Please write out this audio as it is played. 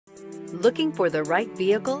Looking for the right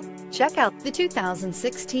vehicle? Check out the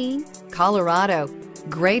 2016 Colorado.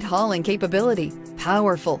 Great hauling capability,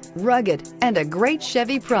 powerful, rugged, and a great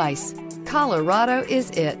Chevy price. Colorado is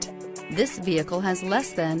it. This vehicle has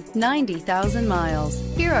less than 90,000 miles.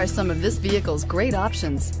 Here are some of this vehicle's great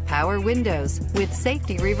options: power windows with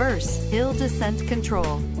safety reverse, hill descent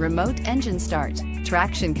control, remote engine start,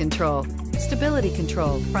 traction control, stability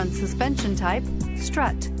control, front suspension type,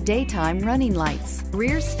 strut, daytime running lights,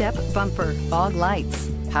 rear step bumper, fog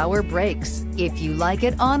lights, power brakes. If you like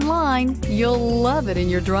it online, you'll love it in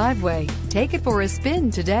your driveway. Take it for a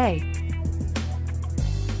spin today.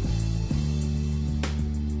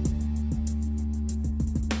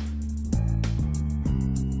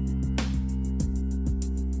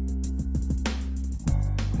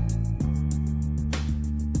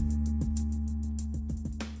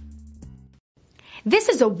 This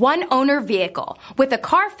is a one-owner vehicle with a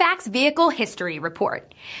Carfax Vehicle History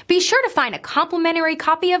Report. Be sure to find a complimentary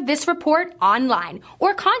copy of this report online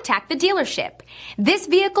or contact the dealership. This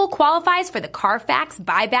vehicle qualifies for the Carfax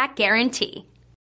Buyback Guarantee.